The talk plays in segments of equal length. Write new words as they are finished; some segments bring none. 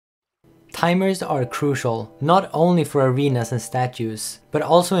Timers are crucial, not only for arenas and statues, but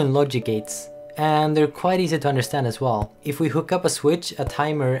also in logic gates. And they're quite easy to understand as well. If we hook up a switch, a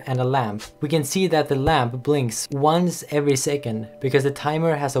timer and a lamp, we can see that the lamp blinks once every second because the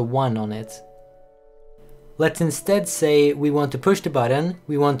timer has a 1 on it. Let's instead say we want to push the button,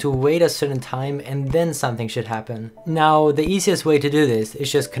 we want to wait a certain time, and then something should happen. Now, the easiest way to do this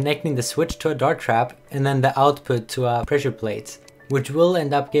is just connecting the switch to a dart trap and then the output to a pressure plate, which will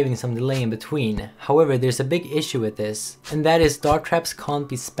end up giving some delay in between. However, there's a big issue with this, and that is dart traps can't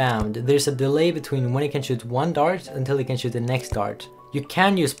be spammed. There's a delay between when it can shoot one dart until it can shoot the next dart. You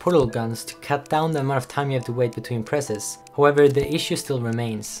can use portal guns to cut down the amount of time you have to wait between presses. However, the issue still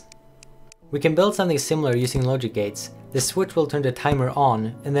remains. We can build something similar using logic gates. The switch will turn the timer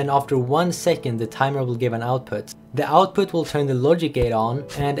on, and then after 1 second the timer will give an output. The output will turn the logic gate on,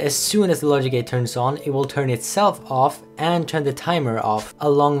 and as soon as the logic gate turns on, it will turn itself off and turn the timer off,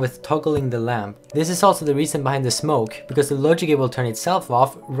 along with toggling the lamp. This is also the reason behind the smoke, because the logic gate will turn itself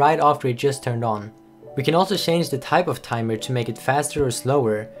off right after it just turned on. We can also change the type of timer to make it faster or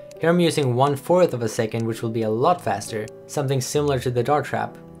slower. Here I'm using 1/4 of a second, which will be a lot faster, something similar to the dart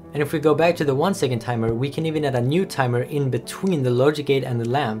trap. And if we go back to the 1 second timer, we can even add a new timer in between the logic gate and the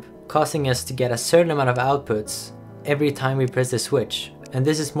lamp, causing us to get a certain amount of outputs every time we press the switch, and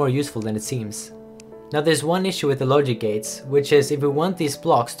this is more useful than it seems. Now there's one issue with the logic gates, which is if we want these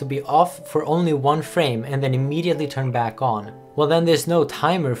blocks to be off for only 1 frame and then immediately turn back on, well then there's no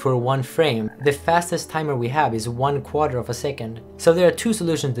timer for 1 frame. The fastest timer we have is 1/4 of a second. So there are 2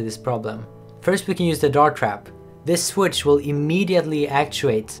 solutions to this problem. First, we can use the dart trap. This switch will immediately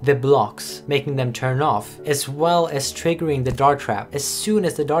actuate the blocks, making them turn off, as well as triggering the dart trap. As soon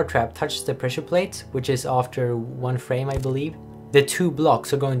as the dart trap touches the pressure plate, which is after 1 frame I believe, the 2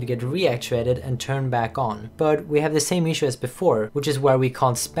 blocks are going to get reactuated and turn back on. But we have the same issue as before, which is why we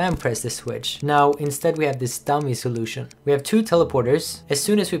can't spam press the switch. Now instead we have this dummy solution. We have 2 teleporters. As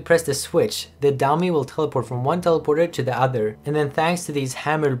soon as we press the switch, the dummy will teleport from one teleporter to the other, and then thanks to these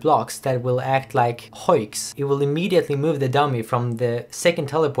hammered blocks that will act like hoiks, it will immediately move the dummy from the second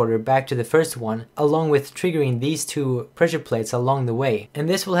teleporter back to the first one, along with triggering these 2 pressure plates along the way. And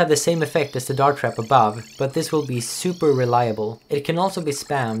this will have the same effect as the dart trap above, but this will be super reliable. It can also be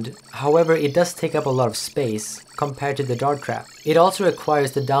spammed, however it does take up a lot of space compared to the dart trap. It also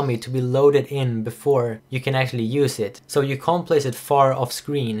requires the dummy to be loaded in before you can actually use it, so you can't place it far off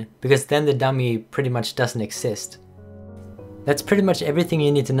screen, because then the dummy pretty much doesn't exist. That's pretty much everything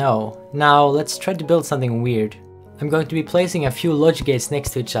you need to know. Now let's try to build something weird. I'm going to be placing a few logic gates next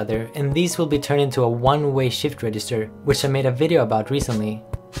to each other, and these will be turned into a one-way shift register, which I made a video about recently.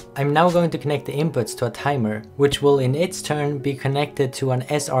 I'm now going to connect the inputs to a timer, which will in its turn be connected to an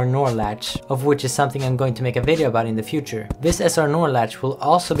SR NOR latch, of which is something I'm going to make a video about in the future. This SR NOR latch will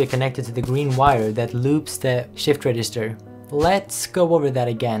also be connected to the green wire that loops the shift register. Let's go over that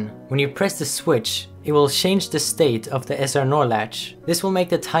again. When you press the switch, it will change the state of the SR NOR latch. This will make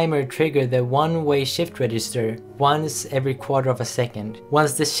the timer trigger the one-way shift register once every 1/4 of a second.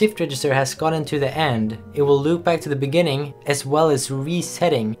 Once the shift register has gotten to the end, it will loop back to the beginning, as well as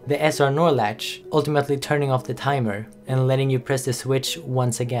resetting the SR NOR latch, ultimately turning off the timer and letting you press the switch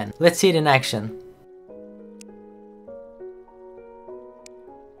once again. Let's see it in action.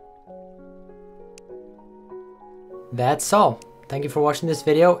 That's all. Thank you for watching this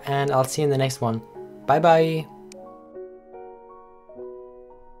video, and I'll see you in the next one. Bye bye!